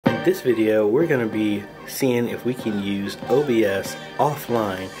this video, we're going to be seeing if we can use OBS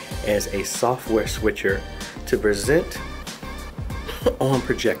offline as a software switcher to present on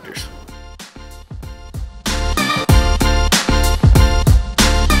projectors.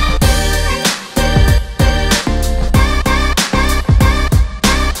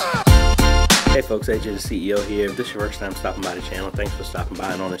 Hey folks, AJaytheCEO here. If this is your first time stopping by the channel, thanks for stopping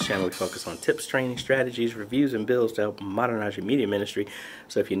by. And on this channel we focus on tips, training, strategies, reviews, and builds to help modernize your media ministry.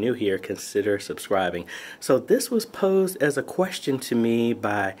 So if you're new here, consider subscribing. So this was posed as a question to me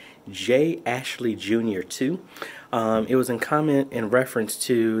by J. Ashley Jr. 2. It was in comment in reference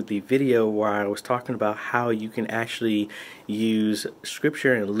to the video where I was talking about how you can actually use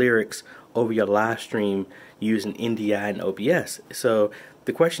scripture and lyrics over your live stream using NDI and OBS. So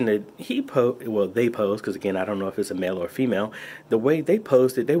the question that they posed, because again, I don't know if it's a male or a female, the way they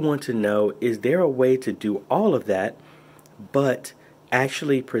posed it, they want to know, is there a way to do all of that, but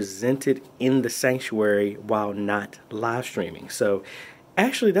actually present it in the sanctuary while not live streaming? So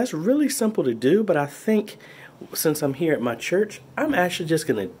actually, that's really simple to do, but I think since I'm here at my church, I'm actually just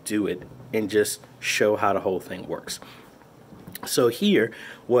going to do it and just show how the whole thing works. So here,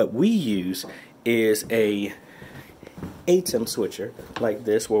 what we use is a ATEM switcher like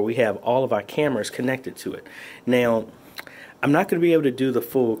this, where we have all of our cameras connected to it. Now, I'm not going to be able to do the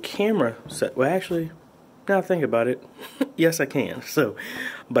full camera set. Well, actually, now I think about it, yes, I can.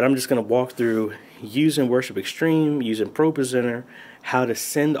 But I'm just going to walk through using Worship Extreme, using PreSonus, how to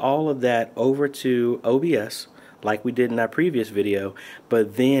send all of that over to OBS, like we did in our previous video,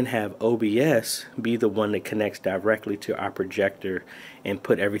 but then have OBS be the one that connects directly to our projector and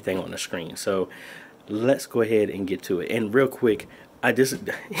put everything on the screen. So let's go ahead and get to it. And real quick,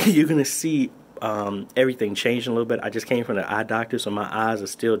 you're gonna see everything changing a little bit. I just came from the eye doctor, so my eyes are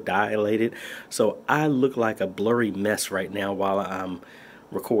still dilated, so I look like a blurry mess right now while I'm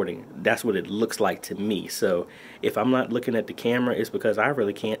recording. That's what it looks like to me. So if I'm not looking at the camera, it's because I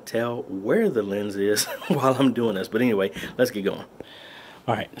really can't tell where the lens is while I'm doing this. But anyway, let's get going.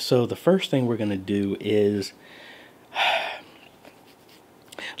 All right, so the first thing we're gonna do is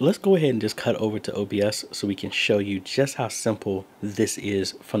let's go ahead and just cut over to OBS so we can show you just how simple this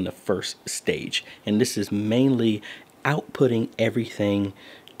is from the first stage. And this is mainly outputting everything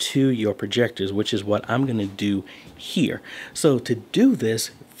to your projectors, which is what I'm going to do here. So to do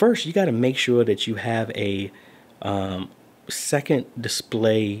this, first you got to make sure that you have a second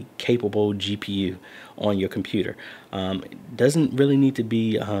display capable GPU on your computer. It doesn't really need to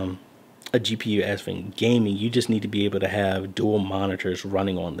be a GPU as in gaming. You just need to be able to have dual monitors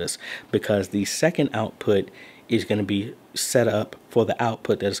running on this, because the second output is going to be set up for the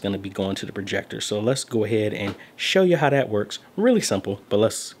output that's going to be going to the projector. So let's go ahead and show you how that works. Really simple, but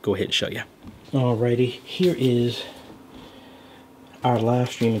let's go ahead and show you. Alrighty, here is our live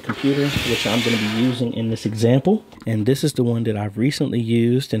streaming computer, which I'm going to be using in this example. And this is the one that I've recently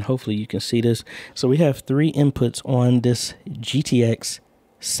used, and hopefully you can see this. So we have 3 inputs on this GTX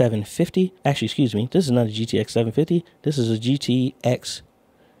 750. Actually, excuse me, this is not a GTX 750. This is a GTX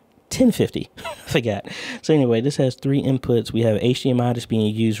 1050. I forgot. So anyway, this has 3 inputs. We have HDMI that's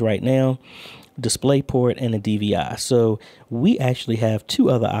being used right now, DisplayPort, and a DVI. So we actually have 2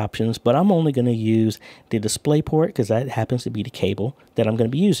 other options, but I'm only going to use the DisplayPort because that happens to be the cable that I'm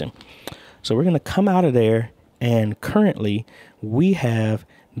going to be using. So we're going to come out of there, and currently we have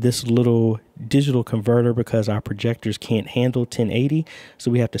this little digital converter because our projectors can't handle 1080,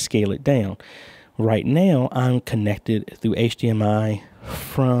 so we have to scale it down. Right now I'm connected through HDMI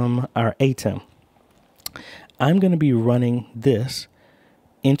from our ATEM. I'm going to be running this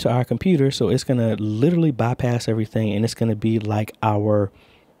into our computer, so it's going to literally bypass everything, and it's going to be like our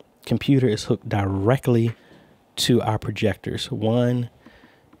computer is hooked directly to our projectors. 1,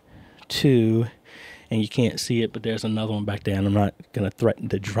 2, and you can't see it, but there's another one back there, and I'm not going to threaten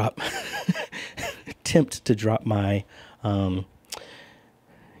to drop, attempt to drop my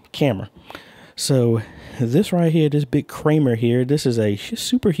camera. So this right here, this big Kramer here, this is a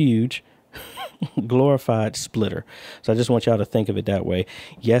super huge glorified splitter. So I just want y'all to think of it that way.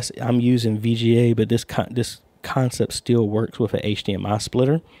 Yes, I'm using VGA, but this concept still works with an HDMI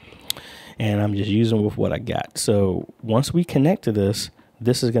splitter, and I'm just using with what I got. So once we connect to this,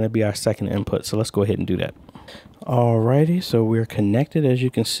 this is going to be our second input. So let's go ahead and do that. Alrighty, so we're connected, as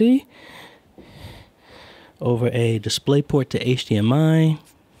you can see, over a DisplayPort to HDMI,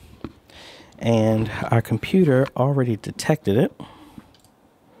 and our computer already detected it.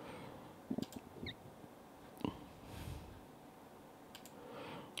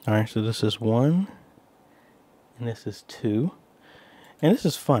 Alright, so this is 1, and this is 2. And this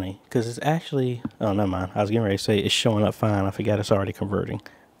is funny because it's actually, oh, never mind. I was getting ready to say it's showing up fine. I forgot it's already converting.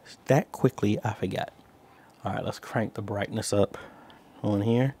 that quickly I forgot. All right, let's crank the brightness up on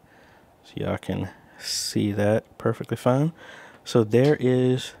here so y'all can see that perfectly fine. So there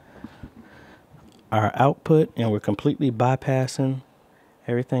is our output, and we're completely bypassing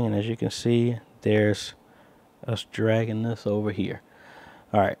everything. And as you can see, there's us dragging this over here.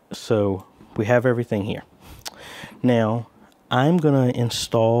 All right, so we have everything here. Now I'm gonna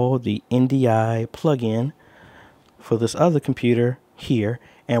install the NDI plugin for this other computer here,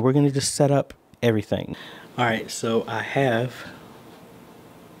 and we're gonna just set up everything. All right, so I have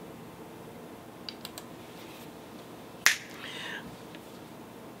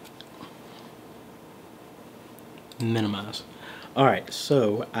minimize. All right,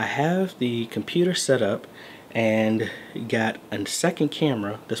 so I have the computer set up and got a second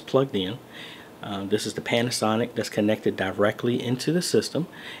camera that's plugged in. This is the Panasonic that's connected directly into the system,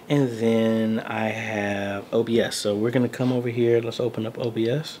 and then I have OBS. So we're going to come over here, let's open up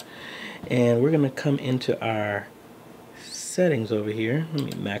OBS, and we're going to come into our settings over here. Let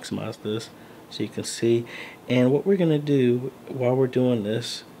me maximize this so you can see. And what we're going to do while we're doing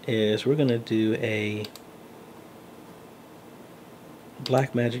this is we're going to do a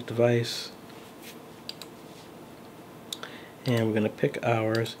Blackmagic device, and we're going to pick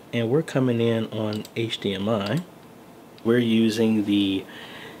ours, and we're coming in on HDMI. We're using the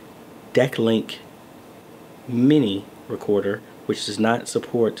DeckLink mini recorder, which does not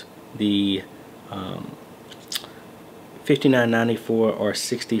support the 5994 or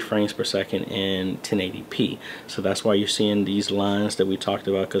 60 frames per second in 1080p. So that's why you're seeing these lines that we talked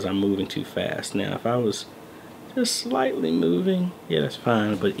about, because I'm moving too fast. Now if I was just slightly moving, yeah, that's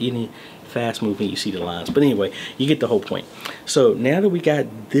fine, but any fast moving, you see the lines. But anyway, you get the whole point. So now that we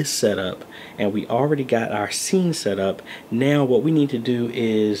got this set up and we already got our scene set up, now what we need to do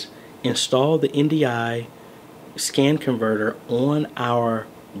is install the NDI scan converter on our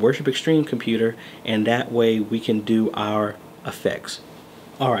Worship Extreme computer, and that way we can do our effects.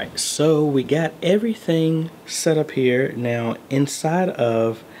 Alright, so we got everything set up here. Now inside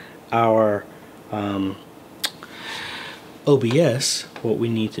of our OBS, what we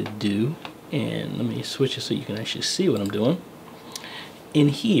need to do, and let me switch it so you can actually see what I'm doing. In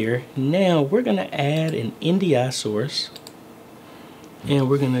here, now we're going to add an NDI source, and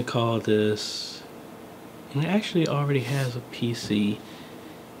we're going to call this, and it actually already has a PC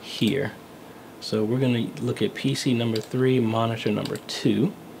here. So we're going to look at PC number 3, monitor number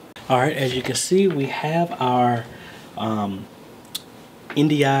 2. Alright, as you can see, we have our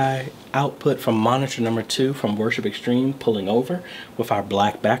NDI output from monitor number 2 from Worship Extreme pulling over with our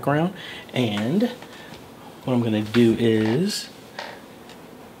black background. And what I'm going to do is,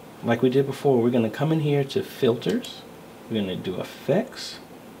 like we did before, we're going to come in here to filters, we're going to do effects,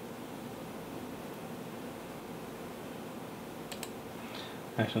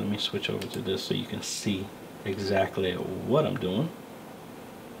 actually let me switch over to this so you can see exactly what I'm doing.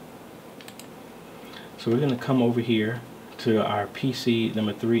 So we're going to come over here to our PC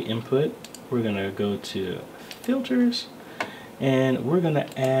number 3 input. We're going to go to filters, and we're going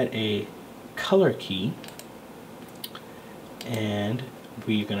to add a color key, and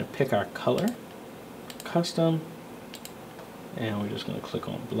we're going to pick our color, custom, and we're just going to click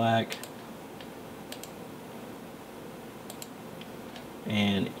on black.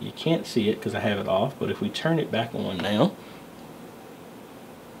 And you can't see it because I have it off, but if we turn it back on now,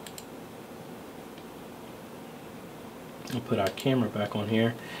 we'll put our camera back on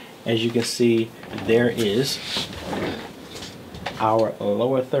here. As you can see, there is our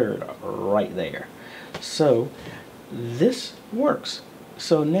lower third right there. So this works.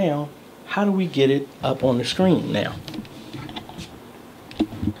 So now, how do we get it up on the screen now?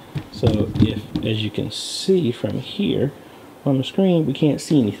 So if, as you can see from here on the screen, we can't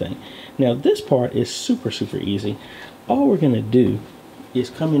see anything. Now this part is super easy. All we're gonna do is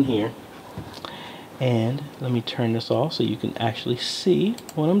come in here, and let me turn this off so you can actually see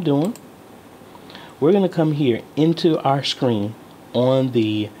what I'm doing. We're going to come here into our screen on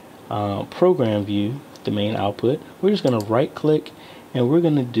the program view, the main output. We're just going to right click, and we're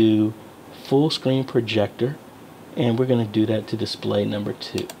going to do full screen projector, and we're going to do that to display number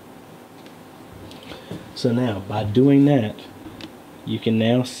 2. So now by doing that, you can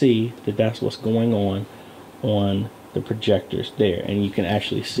now see that that's what's going on the projectors there, and you can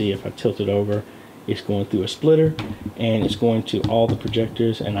actually see if I tilt it over, it's going through a splitter, and it's going to all the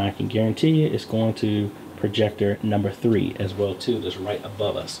projectors, and I can guarantee you it's going to projector number 3 as well too, that's right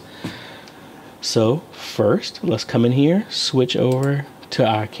above us. So first, let's come in here, switch over to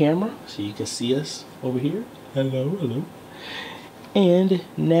our camera so you can see us over here. Hello. And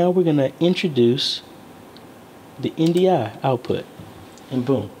now we're going to introduce the NDI output. And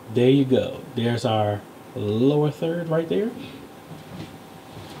boom, there you go. There's our lower third right there.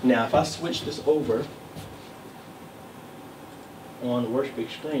 Now, if I switch this over on Worst Big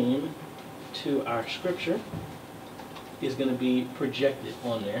Screen to our scripture, is going to be projected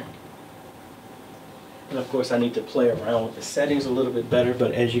on there. And of course, I need to play around with the settings a little bit better,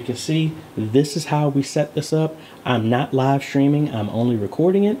 but as you can see, this is how we set this up. I'm not live streaming, I'm only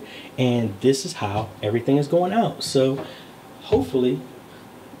recording it, and this is how everything is going out. So hopefully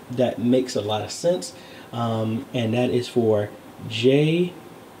that makes a lot of sense. And that is for J.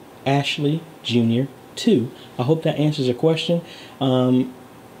 Ashley Jr. 2. I hope that answers your question.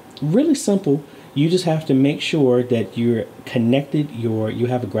 Really simple. You just have to make sure that you're connected, you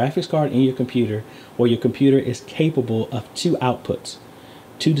have a graphics card in your computer, or your computer is capable of two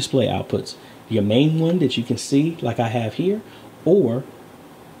display outputs. Your main one that you can see like I have here, but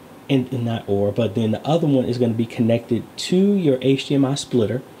then the other one is going to be connected to your HDMI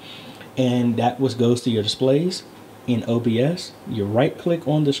splitter, and that goes to your displays. In OBS, you right click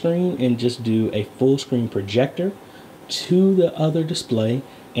on the screen and just do a full screen projector to the other display,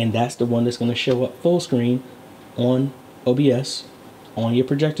 and that's the one that's going to show up full screen on OBS on your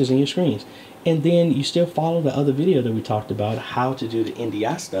projectors and your screens. And then you still follow the other video that we talked about, how to do the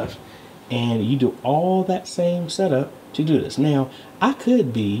NDI stuff, and you do all that same setup to do this. Now, I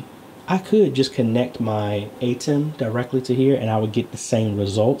could just connect my ATEM directly to here and I would get the same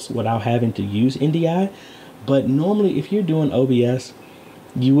results without having to use NDI. But normally, if you're doing OBS,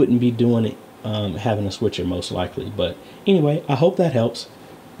 you wouldn't be doing it having a switcher most likely. But anyway, I hope that helps.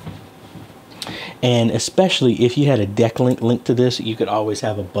 And especially if you had a deck link to this, you could always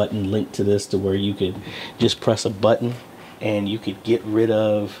have a button linked to this to where you could just press a button and you could get rid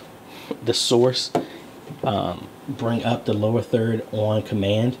of the source, bring up the lower third on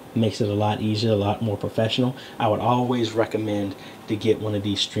command. Makes it a lot easier, a lot more professional. I would always recommend to get one of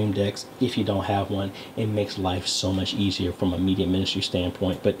these stream decks if you don't have one. It makes life so much easier from a media ministry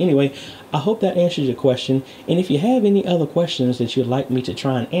standpoint. But anyway, I hope that answers your question. And if you have any other questions that you'd like me to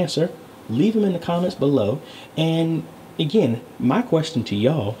try and answer, leave them in the comments below. And again, my question to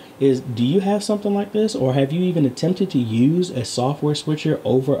y'all is, do you have something like this, or have you even attempted to use a software switcher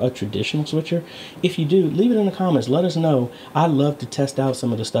over a traditional switcher? If you do, leave it in the comments. Let us know. I love to test out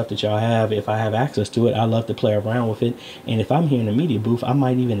some of the stuff that y'all have. If I have access to it, I love to play around with it. And if I'm here in the media booth, I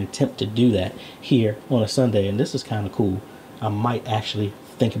might even attempt to do that here on a Sunday. And this is kind of cool. I might actually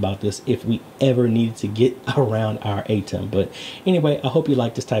think about this if we ever needed to get around our ATEM. But anyway, I hope you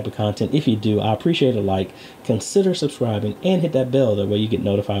like this type of content. If you do, I appreciate a like. Consider subscribing and hit that bell. That way you get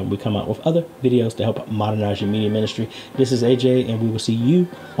notified when we come out with other videos to help modernize your media ministry. This is AJ, and we will see you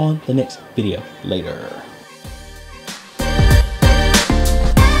on the next video. Later.